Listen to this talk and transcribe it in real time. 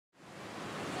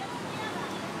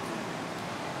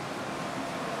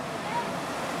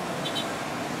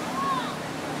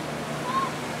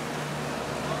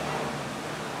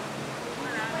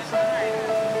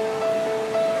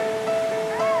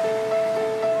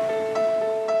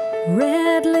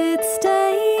Red lit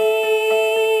stage,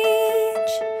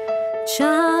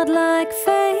 childlike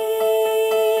face,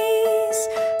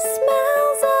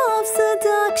 smells of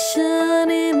seduction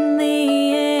in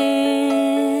the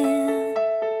air.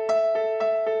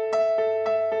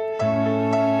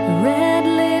 Red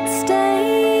lit stage,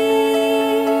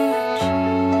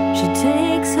 she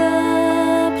takes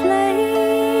her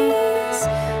place.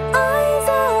 Eyes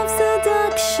of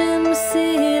seduction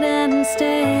sit and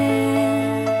stare.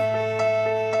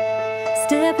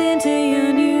 Step into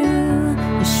your new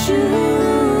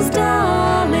shoes,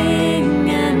 darling,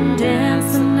 and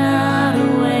dance the night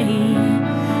away.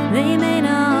 They may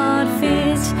not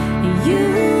fit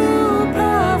you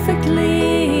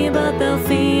perfectly, but they'll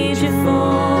feed you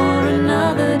for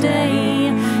another day.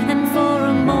 And for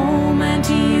a moment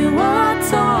you are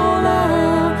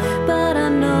taller, but I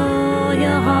know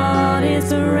your heart is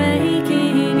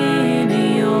breaking in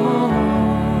your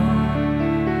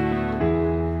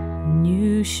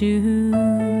new shoes.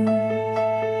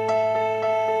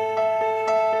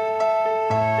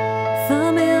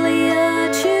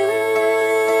 Familiar tunes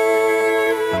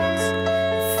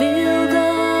fill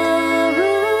the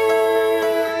room,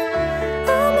 a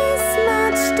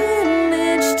mismatched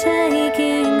image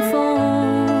taking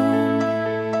form.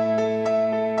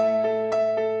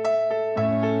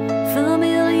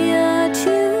 Familiar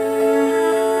tunes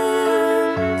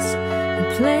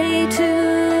play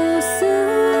too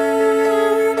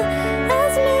soon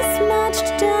as mismatched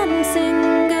dancing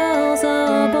girls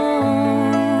are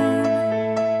born.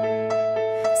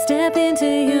 Step into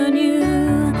your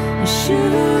new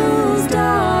shoes,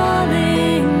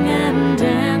 darling, and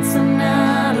dance the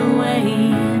night away.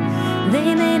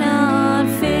 They may not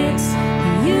fit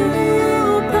you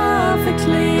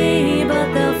perfectly, but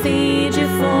they'll feed you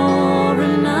for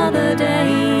another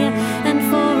day. And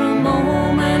for a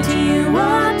moment you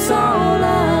are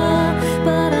taller,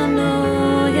 but I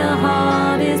know your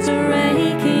heart is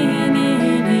breaking in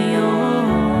your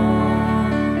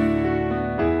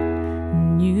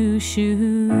new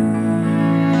shoes.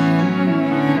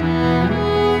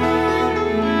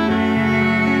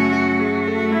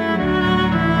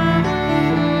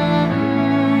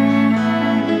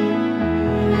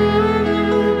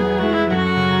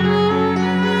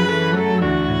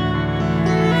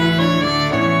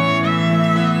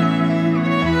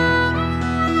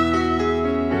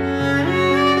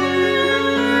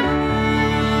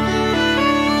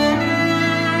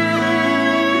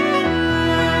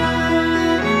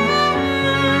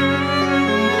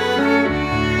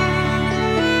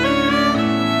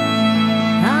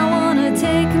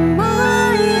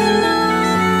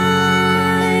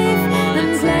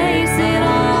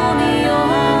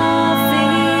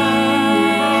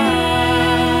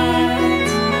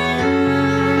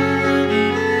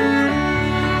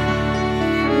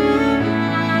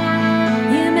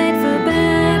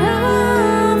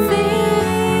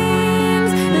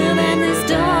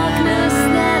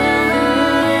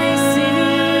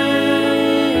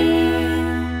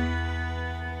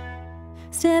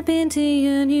 Step into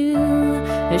your new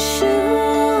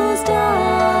shoes,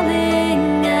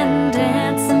 darling, and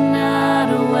dance the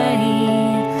night away.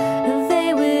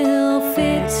 They will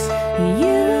fit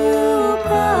you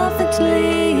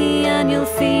perfectly, and you'll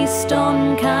feast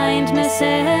on kindness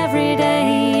every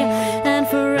day. And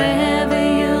forever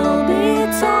you'll be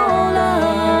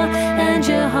taller, and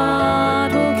your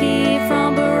heart will keep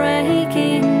from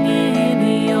breaking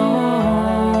in your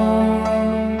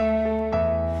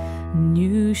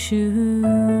new shoes.